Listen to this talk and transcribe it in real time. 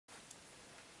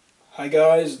Hi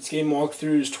guys, it's Game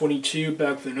Walkthroughs 22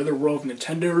 back with another World of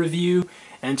Nintendo review,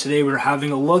 and today we're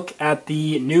having a look at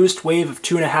the newest wave of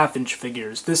 2.5-inch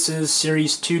figures. This is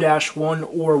Series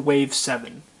 2-1 or Wave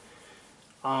 7.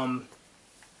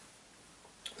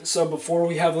 So before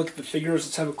we have a look at the figures,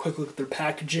 let's have a quick look at their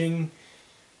packaging.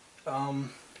 The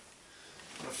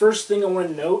first thing I want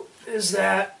to note is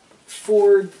that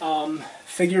for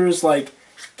figures like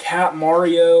Cat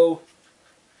Mario,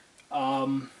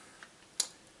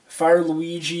 Fire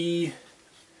Luigi,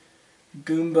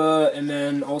 Goomba, and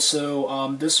then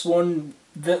also this one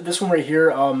right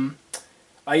here,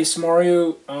 Ice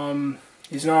Mario.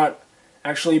 He's not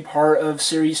actually part of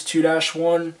Series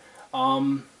 2-1,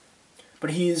 but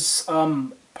he's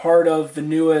part of the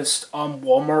newest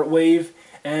Walmart wave,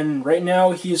 and right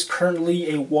now he is currently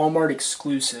a Walmart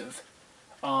exclusive.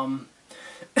 I'm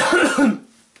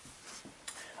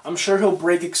sure he'll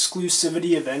break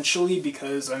exclusivity eventually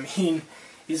because, I mean,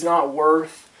 he's not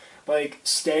worth like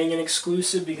staying an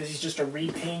exclusive because he's just a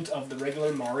repaint of the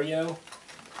regular Mario.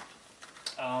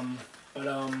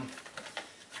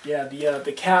 Yeah,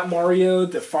 the Cat Mario,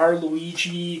 the Fire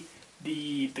Luigi,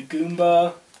 the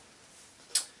Goomba,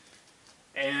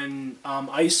 and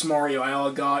Ice Mario I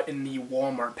all got in the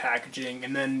Walmart packaging,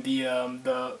 and then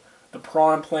the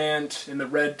Piranha Plant in the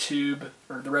red tube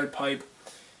or the red pipe,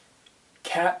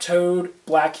 Cat Toad,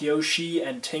 Black Yoshi,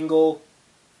 and Tingle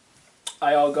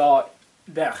I all got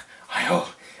that. I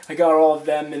got all of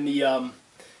them in the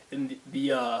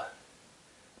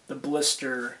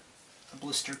blister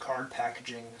card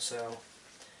packaging. So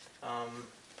I'll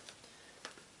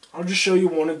just show you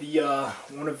one of the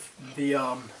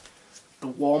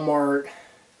Walmart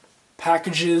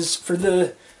packages for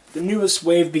the newest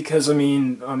wave because I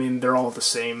mean they're all the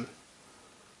same.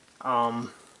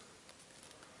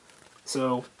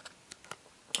 So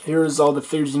here's all the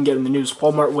figures you can get in the newest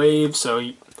Walmart wave.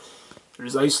 So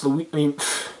there's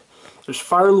there's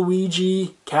Fire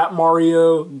Luigi, Cat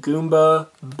Mario, Goomba,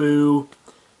 Boo,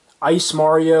 Ice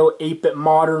Mario, 8-bit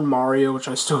Modern Mario, which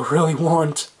I still really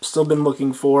want, still been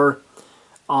looking for.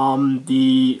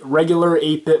 The regular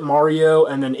 8-bit Mario,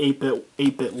 and then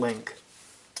 8-bit Link.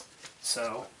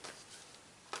 So,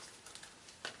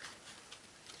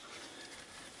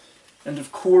 and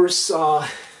of course, the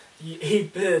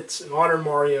 8-bit Modern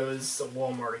Mario is a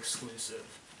Walmart exclusive.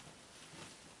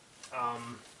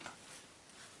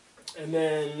 And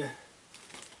then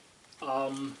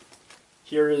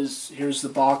here's the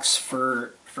box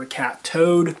for Cat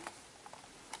Toad,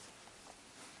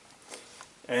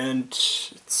 and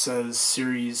it says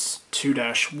Series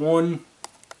 2-1.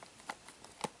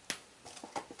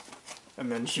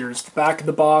 And then here's the back of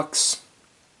the box.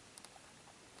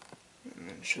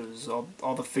 It shows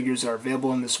all the figures that are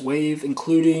available in this wave,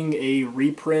 including a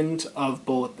reprint of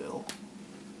Bullet Bill.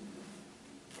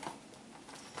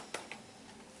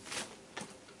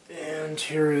 And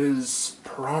here is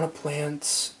Piranha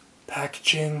Plant's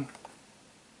packaging.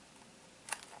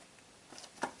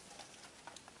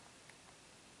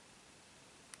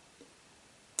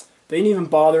 They didn't even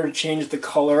bother to change the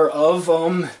color of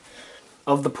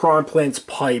the Piranha Plant's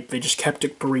pipe. They just kept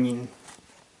it green.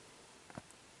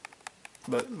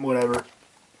 But whatever.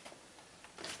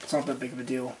 It's not that big of a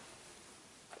deal.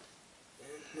 And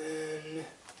then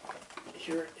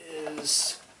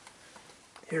here's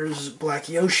Black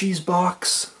Yoshi's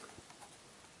box.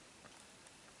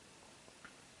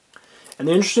 And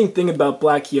the interesting thing about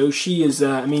Black Yoshi is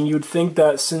that, I mean, you'd think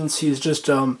that since he's just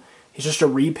a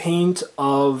repaint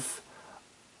of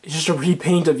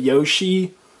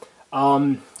Yoshi,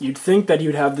 you'd think that he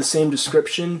would have the same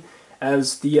description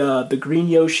as the green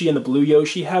Yoshi and the blue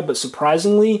Yoshi have, but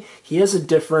surprisingly, he has a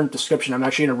different description. I'm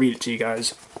actually going to read it to you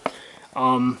guys.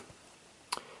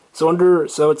 So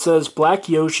it says, Black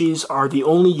Yoshis are the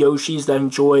only Yoshis that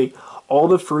enjoy all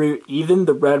the fruit, even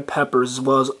the red peppers, as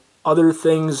well as other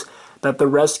things that the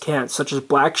rest can't, such as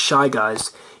Black Shy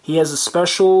Guys. He has a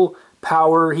special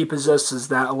power he possesses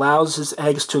that allows his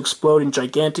eggs to explode in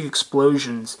gigantic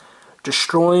explosions,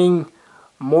 destroying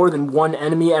more than one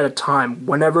enemy at a time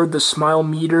whenever the smile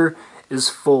meter is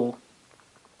full.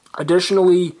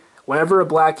 Additionally, whenever a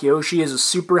Black Yoshi is a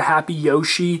super happy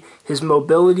Yoshi, his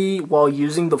mobility while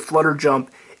using the flutter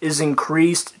jump is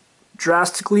increased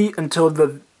drastically until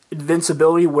the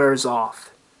invincibility wears off.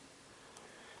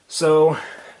 So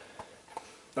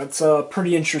that's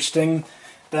pretty interesting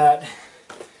that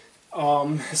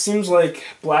it seems like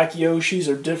Black Yoshis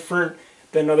are different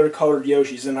than other colored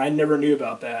Yoshis, and I never knew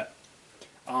about that.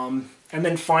 And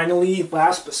then finally,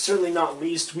 last but certainly not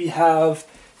least, we have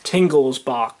Tingle's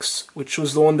box, which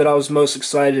was the one that I was most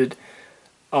excited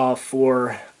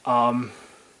for.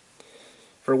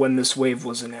 for when this wave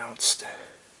was announced.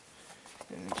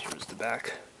 And here's the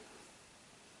back.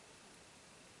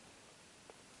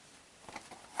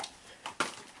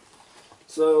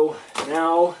 So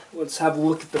now let's have a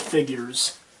look at the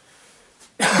figures.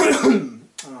 So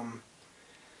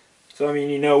I mean,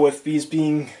 you know, with these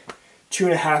being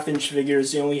 2.5-inch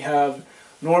figures, they only have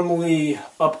normally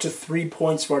up to 3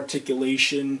 points of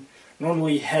articulation,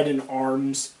 normally head and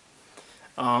arms.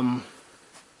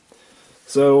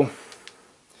 So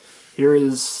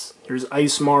here's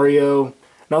Ice Mario.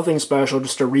 Nothing special,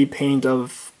 just a repaint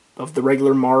of the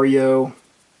regular Mario.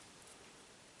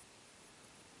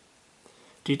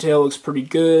 Detail looks pretty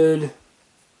good.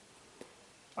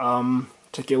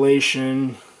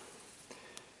 Articulation,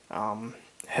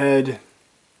 head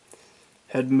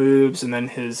moves, and then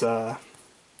his arms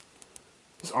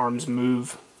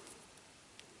move.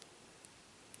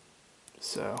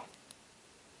 So.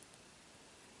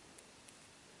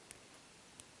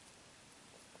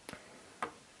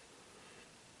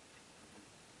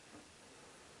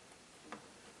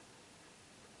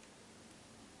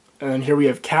 And here we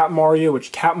have Cat Mario,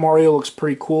 which Cat Mario looks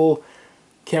pretty cool.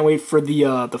 Can't wait for the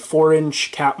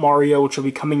 4-inch Cat Mario, which will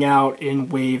be coming out in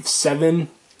Wave 7.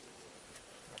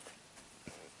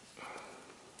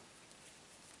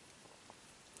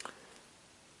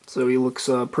 So he looks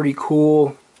pretty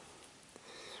cool.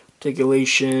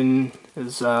 Articulation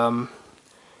is so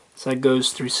that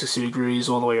goes 360 degrees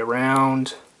all the way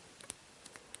around,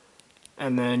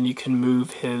 and then you can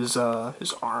move his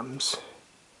arms.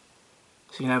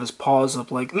 So you can have his paws up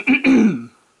like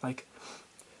like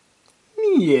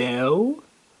meow.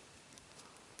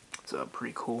 So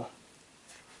pretty cool.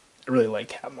 I really like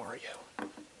Cat Mario.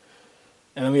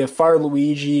 And then we have Fire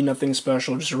Luigi, nothing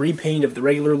special, just a repaint of the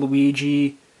regular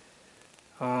Luigi.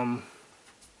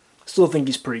 Still think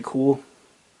he's pretty cool.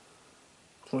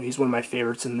 So he's one of my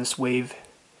favorites in this wave.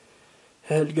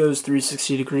 Head goes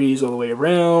 360 degrees all the way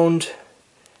around,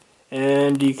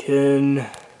 and you can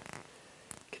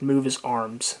move his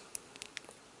arms.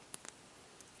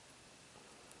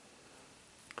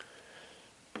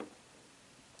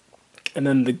 And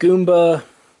then the Goomba,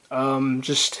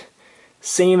 just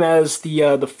same as the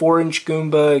 4-inch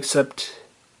Goomba, except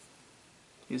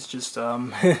he's just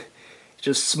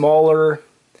just smaller,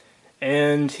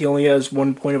 and he only has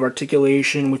 1 point of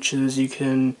articulation, which is you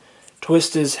can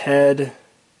twist his head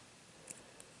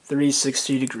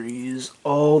 360 degrees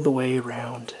all the way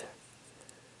around.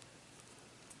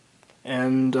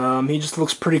 And he just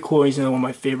looks pretty cool. He's one of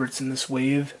my favorites in this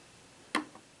wave.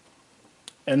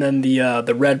 And then the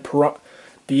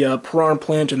Piranha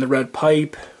Plant and the red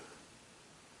pipe.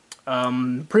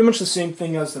 Pretty much the same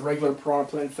thing as the regular Piranha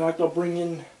Plant. In fact, I'll bring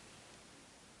in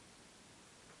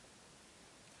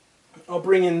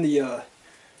the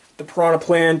Piranha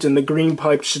Plant and the green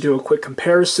pipe just to do a quick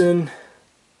comparison.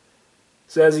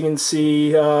 So as you can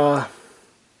see, they're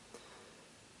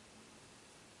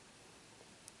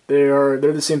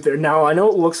the same thing. Now I know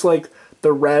it looks like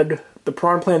the Piranha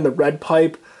Plant and the red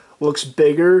pipe looks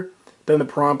bigger than the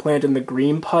Piranha Plant and the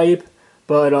green pipe,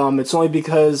 but it's only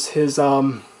because his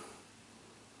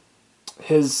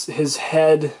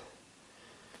head.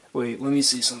 Wait, let me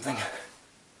see something.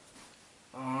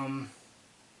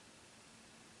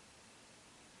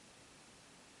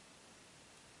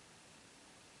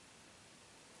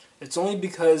 It's only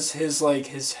because his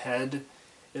head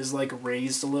is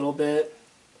raised a little bit,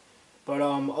 but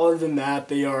other than that,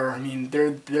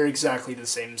 they're exactly the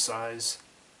same size.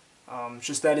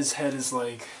 Just that his head is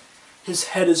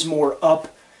more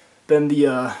up than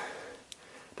the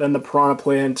Piranha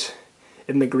Plant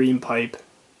in the green pipe.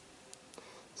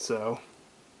 So.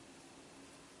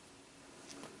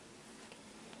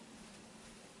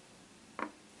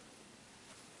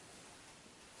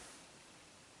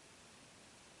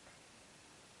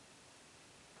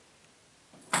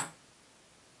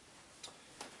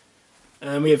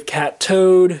 And we have Cat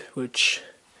Toad, which,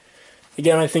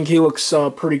 again, I think he looks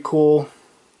pretty cool.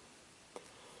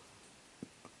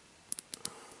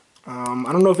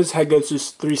 I don't know if his head goes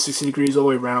just 360 degrees all the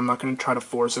way around. I'm not going to try to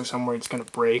force it somewhere it's going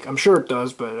to break. I'm sure it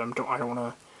does, but I don't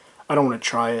want to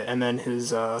try it. And then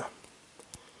his can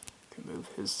move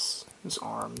his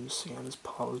arms. Yeah, his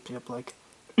paws be up like.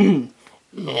 And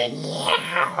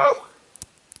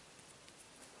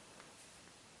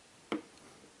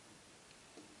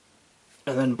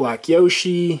then Black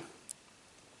Yoshi.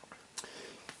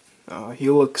 He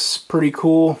looks pretty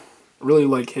cool. Really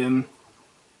like him.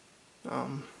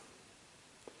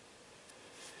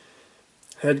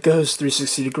 Head goes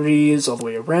 360 degrees all the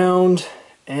way around,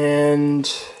 and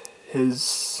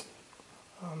his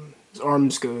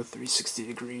arms go 360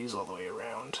 degrees all the way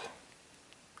around.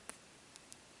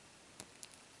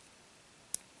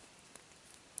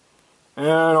 And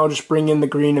I'll just bring in the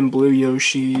green and blue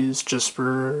Yoshis just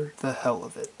for the hell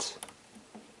of it.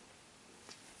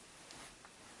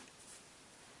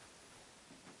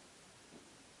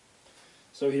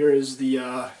 So here is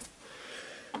the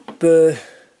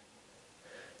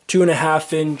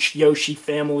 2.5-inch Yoshi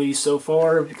family so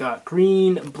far. We've got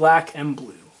green, black, and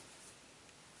blue.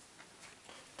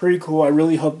 Pretty cool. I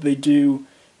really hope they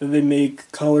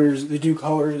make colors. They do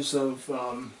colors of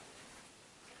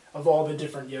all the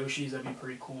different Yoshis. That'd be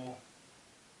pretty cool.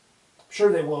 I'm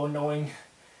sure they will, knowing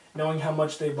how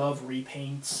much they love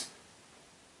repaints.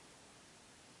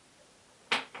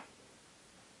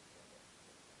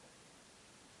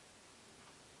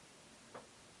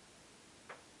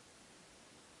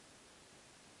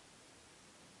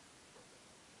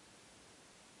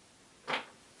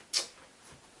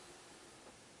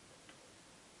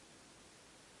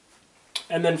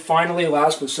 And then finally,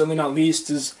 last but certainly not least,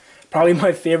 is probably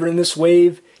my favorite in this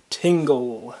wave,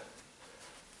 Tingle.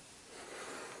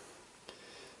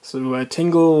 So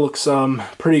Tingle looks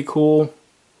pretty cool.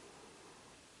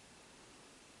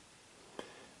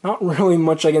 Not really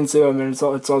much I can say about him.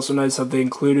 It's also nice that they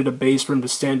included a base for him to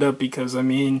stand up because, I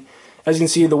mean, as you can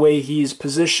see the way he's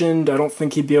positioned, I don't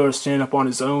think he'd be able to stand up on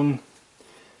his own.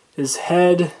 His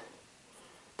head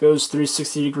goes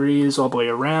 360 degrees all the way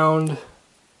around.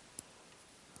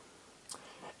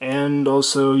 And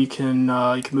also you can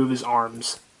move his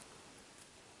arms.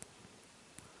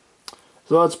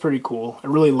 So that's pretty cool. I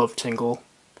really love Tingle.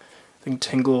 I think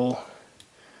Tingle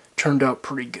turned out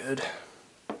pretty good.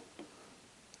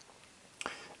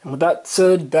 And with that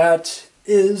said, that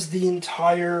is the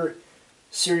entire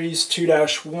Series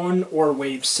 2-1 or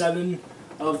Wave 7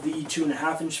 of the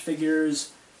 2.5-inch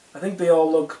figures. I think they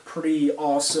all look pretty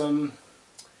awesome.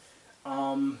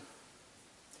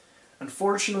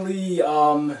 Unfortunately,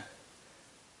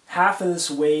 half of this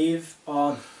wave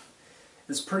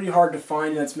is pretty hard to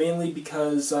find. That's mainly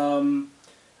because of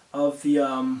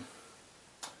the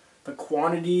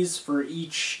quantities for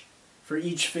each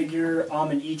figure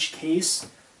in each case.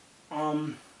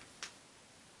 So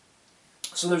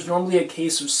there's normally a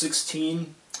case of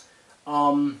 16.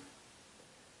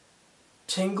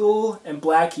 Tingle and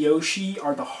Black Yoshi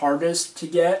are the hardest to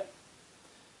get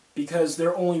because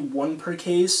they're only one per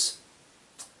case.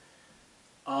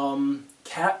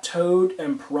 Cat, Toad,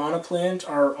 and Piranha Plant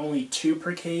are only 2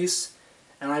 per case,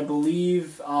 and I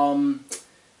believe,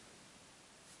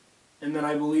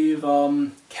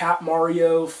 Cat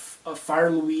Mario, Fire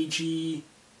Luigi,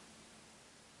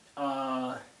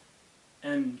 and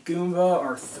Goomba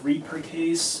are 3 per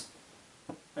case.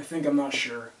 I think, I'm not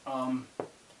sure.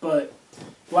 But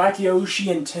Black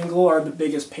Yoshi and Tingle are the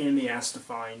biggest pain in the ass to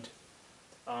find.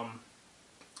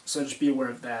 So just be aware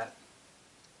of that.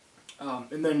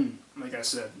 And then, like I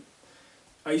said,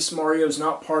 Ice Mario is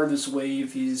not part of this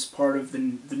wave. He's part of the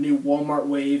new Walmart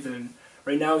wave, and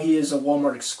right now he is a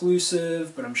Walmart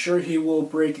exclusive, but I'm sure he will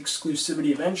break exclusivity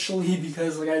eventually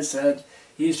because, like I said,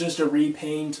 he's just a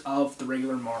repaint of the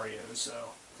regular Mario.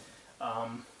 So,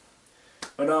 other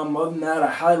than that, I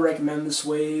highly recommend this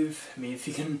wave. I mean, if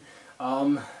you can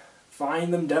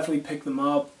find them, definitely pick them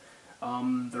up.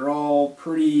 They're all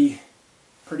pretty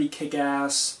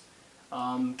kick-ass.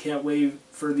 Can't wait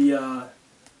for the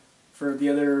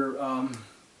other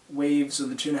waves of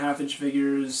the 2.5-inch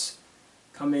figures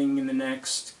coming in the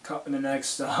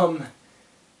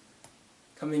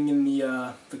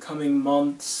coming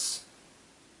months.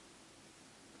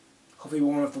 Hopefully we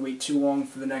won't have to wait too long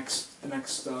for the next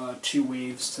 2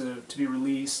 waves to be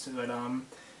released. But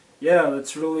yeah,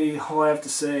 that's really all I have to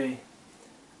say.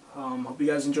 Hope you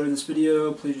guys enjoyed this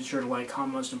video. Please be sure to like,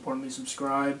 comment, most importantly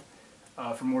subscribe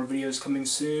for more videos coming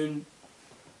soon.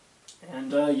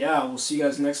 And yeah, we'll see you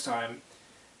guys next time.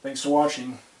 Thanks for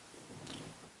watching.